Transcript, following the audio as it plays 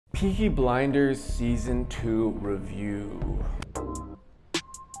Peaky Blinders Season 2 review.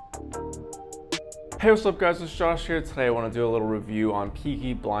 Hey, what's up guys, it's Josh here. Today I want to do a little review on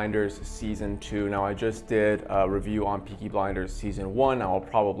Peaky Blinders Season 2. Now I just did a review on Peaky Blinders Season 1. I'll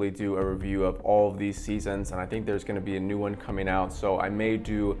probably do a review of all of these seasons, and I think there's going to be a new one coming out, so I may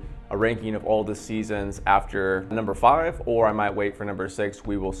do a ranking of all the seasons after number 5, or I might wait for number 6.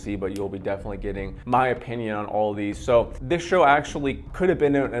 We will see, but you'll be definitely getting my opinion on all of these. So this show actually could have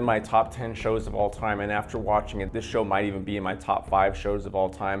been in my top 10 shows of all time, and after watching it, this show might even be in my top 5 shows of all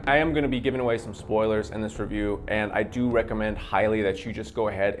time. I am going to be giving away some spoilers in this review, and I do recommend highly that you just go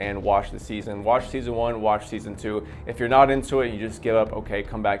ahead and watch the season. Watch Season 1, watch Season 2. If you're not into it, you just give up, okay,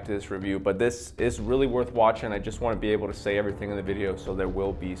 come back to this review. But this is really worth watching. I just want to be able to say everything in the video, so there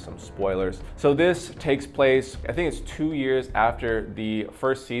will be some spoilers. So this takes place, I think it's 2 years after the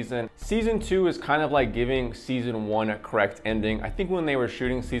first season. Season 2 is kind of like giving Season 1 a correct ending. I think when they were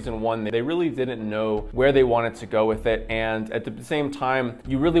shooting Season 1, they really didn't know where they wanted to go with it. And at the same time,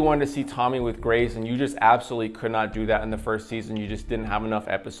 you really wanted to see Tommy with Grace, and you just absolutely could not do that in the first season. You just didn't have enough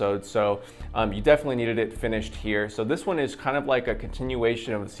episodes. So you definitely needed it finished here. So this one is kind of like a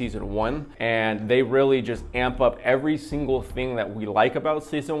continuation of Season 1. And they really just amp up every single thing that we like about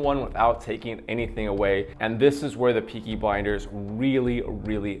Season 1 without taking anything away. And this is where the Peaky Blinders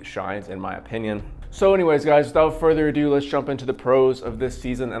really shines, in my opinion. So anyways guys, without further ado, let's jump into the pros of this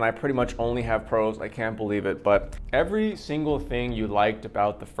season. And I pretty much only have pros, I can't believe it, but every single thing you liked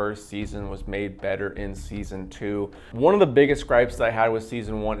about the first season was made better in Season 2. One of the biggest gripes that I had with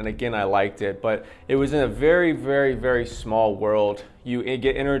Season 1, and again I liked it, but it was in a very small world. You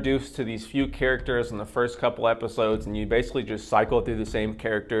get introduced to these few characters in the first couple episodes, and you basically just cycle through the same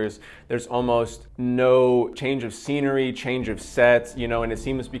characters. There's almost no change of scenery, change of sets, you know, and it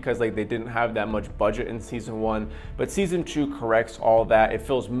seems because like they didn't have that much budget in Season 1. But Season 2 corrects all that. It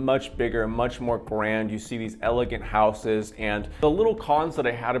feels much bigger, much more grand. You see these elegant houses, and the little cons that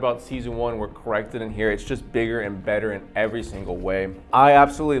I had about Season 1 were corrected in here. It's just bigger and better in every single way. I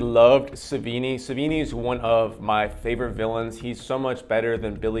absolutely loved Savini. Savini is one of my favorite villains. He's so much better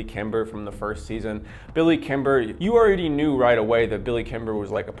than Billy Kimber from the first season. Billy Kimber, you already knew right away that Billy Kimber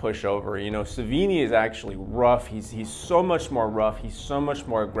was like a pushover. You know, Savini is actually rough. He's so much more rough. He's so much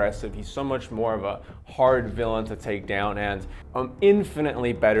more aggressive. He's so much more of a hard villain to take down, and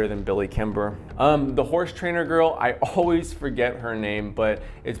infinitely better than Billy Kimber. The horse trainer girl, I always forget her name, but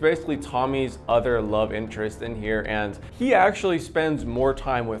it's basically Tommy's other love interest in here, and he actually spends more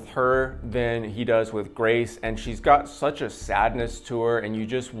time with her than he does with Grace, and she's got such a sadness to her, and you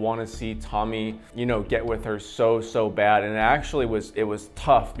just want to see Tommy, you know, get with her so bad. And it was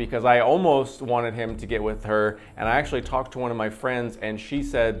tough because I almost wanted him to get with her, and I actually talked to one of my friends, and she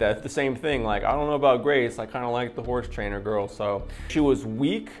said that the same thing, like, I don't know about Grace, I kind of like the horse trainer girl. So she was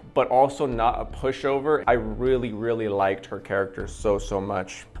weak but also not a pushover. I really liked her character so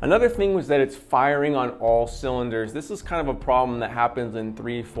much. Another thing was that it's firing on all cylinders. This is kind of a problem that happens in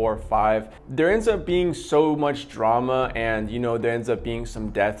 3, 4, 5. There ends up being so much drama, and you know, there ends up being some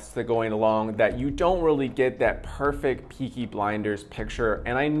deaths that going along that you don't really get that perfect Peaky Blinders picture.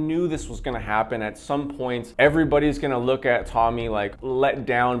 And I knew this was gonna happen at some point. Everybody's gonna look at Tommy like let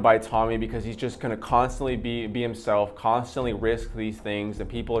down by Tommy, because he's just gonna constantly be himself, constantly risk these things, and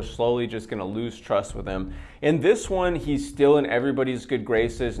people are slowly just gonna lose trust with him. In this one, he's still in everybody's good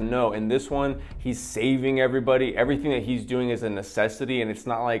graces. No, in this one, he's saving everybody. Everything that he's doing is a necessity, and it's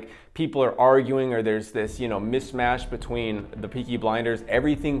not like people are arguing or there's this, you know, mismatch between the Peaky Blinders.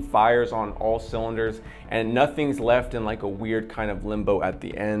 Everything fires on all cylinders, and nothing's left in like a weird kind of limbo at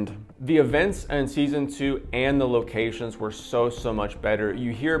the end. The events in Season 2 and the locations were so much better.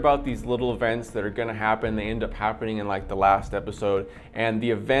 You hear about these little events that are gonna happen, they end up happening in like the last episode, and the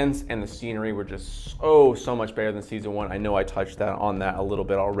events and the scenery were just so much better than Season 1. I know I touched on that a little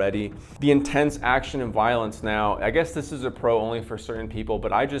bit already. The intense action and violence now, I guess this is a pro only for certain people,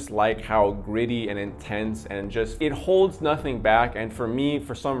 but I just like how gritty and intense, and just, it holds nothing back. And for me,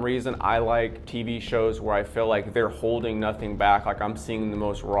 for some reason, I like TV shows where I feel like they're holding nothing back, like I'm seeing the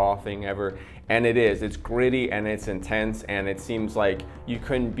most raw thing ever. And it is. It's gritty and it's intense, and it seems like you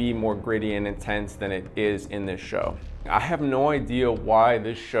couldn't be more gritty and intense than it is in this show. I have no idea why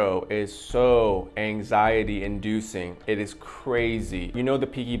this show is so anxiety inducing. It is crazy. You know, the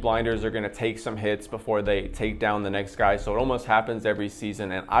Peaky Blinders are gonna take some hits before they take down the next guy, so it almost happens every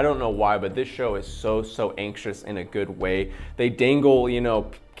season, and I don't know why, but this show is so anxious in a good way. They dangle, you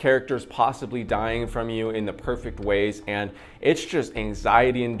know, characters possibly dying from you in the perfect ways, and it's just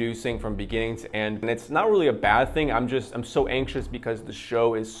anxiety inducing from beginning to end. And it's not really a bad thing. I'm so anxious because the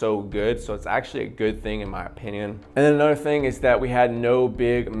show is so good, so it's actually a good thing in my opinion. And then another thing is that we had no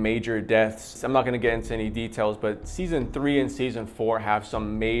big major deaths. I'm not going to get into any details, but season 3 and season 4 have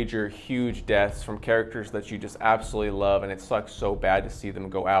some major huge deaths from characters that you just absolutely love, and it sucks so bad to see them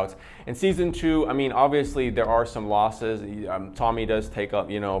go out. In season 2, I mean, obviously there are some losses. Tommy does take up,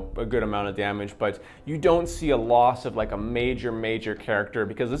 you know, a good amount of damage, but you don't see a loss of like a major character,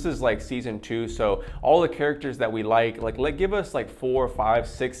 because this is like season 2, so all the characters that we like give us like 4, 5,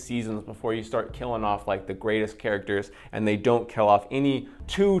 6 seasons before you start killing off like the greatest characters, and they don't kill off any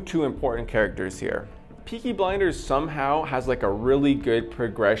too important characters here. Peaky Blinders somehow has like a really good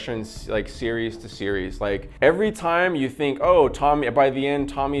progression, like series to series. Like every time you think, oh, Tommy, by the end,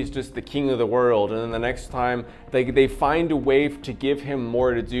 Tommy's just the king of the world. And then the next time they find a way to give him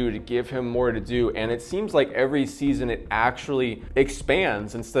more to do, And it seems like every season it actually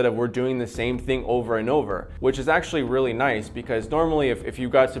expands instead of we're doing the same thing over and over, which is actually really nice, because normally if you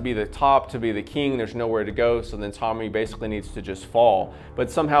got to be the top, to be the king, there's nowhere to go. So then Tommy basically needs to just fall.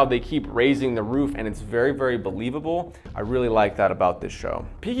 But somehow they keep raising the roof, and it's very believable. I really like that about this show.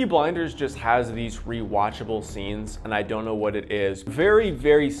 Peaky Blinders just has these rewatchable scenes, and I don't know what it is. Very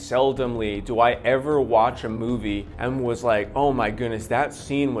seldomly do I ever watch a movie and was like, oh my goodness, that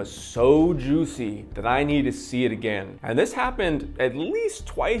scene was so juicy that I need to see it again. And this happened at least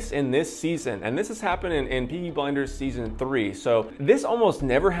twice in this season, and this has happened in Peaky Blinders season 3. So this almost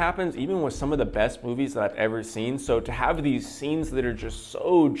never happens even with some of the best movies that I've ever seen. So to have these scenes that are just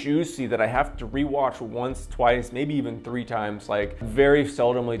so juicy that I have to rewatch once, twice, maybe even 3 times, like very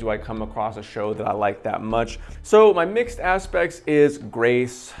seldomly do I come across a show that I like that much. So my mixed aspects is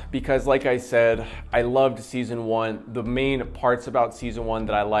Grace, because like I said, I loved season 1. The main parts about season 1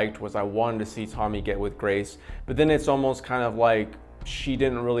 that I liked was I wanted to see Tommy get with Grace, but then it's almost kind of like she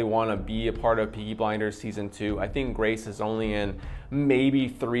didn't really want to be a part of Peaky Blinders season 2. I think Grace is only in maybe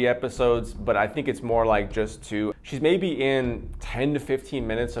 3 episodes, but I think it's more like just 2. She's maybe in 10 to 15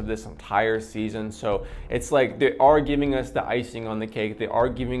 minutes of this entire season. So it's like they are giving us the icing on the cake. They are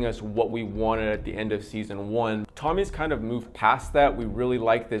giving us what we wanted at the end of season 1. Tommy's kind of moved past that. We really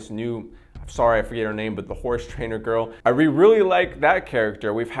like this new, sorry, I forget her name, but the horse trainer girl. I really like that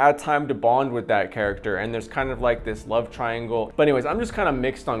character. We've had time to bond with that character, and there's kind of like this love triangle. But anyways, I'm just kind of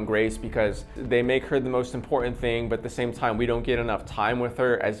mixed on Grace, because they make her the most important thing, but at the same time, we don't get enough time with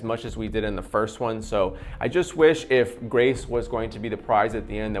her as much as we did in the first one. So I just wish if Grace was going to be the prize at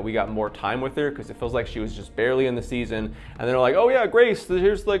the end, that we got more time with her, because it feels like she was just barely in the season. And they're like, oh yeah, Grace,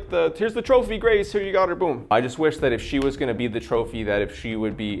 here's the trophy, Grace, here you got her, boom. I just wish that if she was going to be the trophy, that if she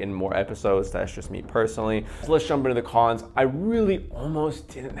would be in more episodes. That's just me personally. So let's jump into the cons. I really almost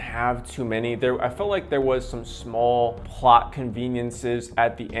didn't have too many. I felt like there was some small plot conveniences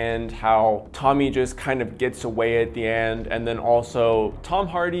at the end, how Tommy just kind of gets away at the end, and then also Tom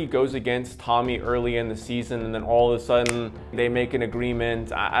Hardy goes against Tommy early in the season, and then all of a sudden they make an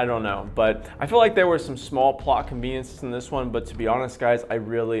agreement. I don't know, but I feel like there were some small plot conveniences in this one. But to be honest, guys, I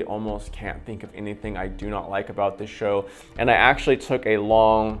really almost can't think of anything I do not like about this show. And I actually took a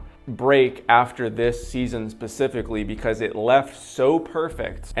long break after this season specifically, because it left so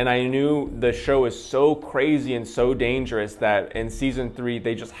perfect, and I knew the show is so crazy and so dangerous that in season 3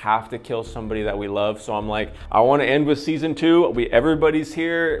 they just have to kill somebody that we love. So I'm like, I want to end with season 2. Everybody's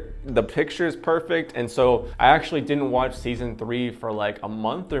here, the picture is perfect. And so I actually didn't watch season 3 for like a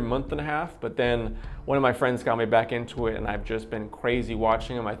month or month and a half, but then one of my friends got me back into it, and I've just been crazy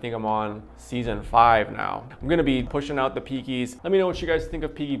watching them. I think I'm on season 5 now. I'm gonna be pushing out the Peakies. Let me know what you guys think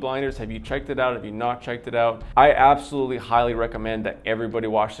of Peaky Blinders. Have you checked it out? Have you not checked it out? I absolutely highly recommend that everybody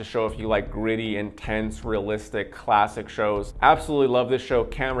watch the show if you like gritty, intense, realistic, classic shows. Absolutely love this show.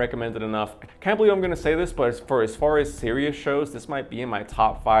 Can't recommend it enough. Can't believe I'm gonna say this, but as far as serious shows, this might be in my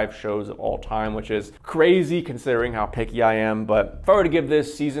top 5 shows of all time, which is crazy considering how picky I am. But if I were to give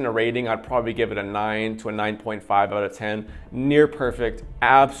this season a rating, I'd probably give it a 9 to a 9.5 out of 10. Near perfect.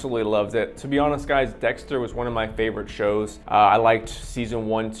 Absolutely loved it. To be honest, guys, Dexter was one of my favorite shows. I liked season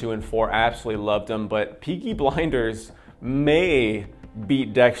 1, 2, and 4. I absolutely loved them, but Peaky Blinders may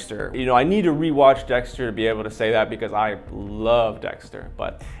beat Dexter. You know, I need to rewatch Dexter to be able to say that, because I love Dexter.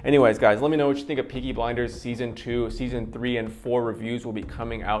 But anyways, guys, let me know what you think of Peaky Blinders season 2, season 3, and 4 reviews will be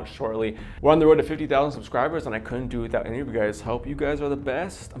coming out shortly. We're on the road to 50,000 subscribers, and I couldn't do it without any of you guys' help. You guys are the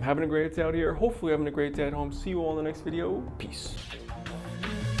best. I'm having a great day out here. Hopefully having a great day at home. See you all in the next video. Peace.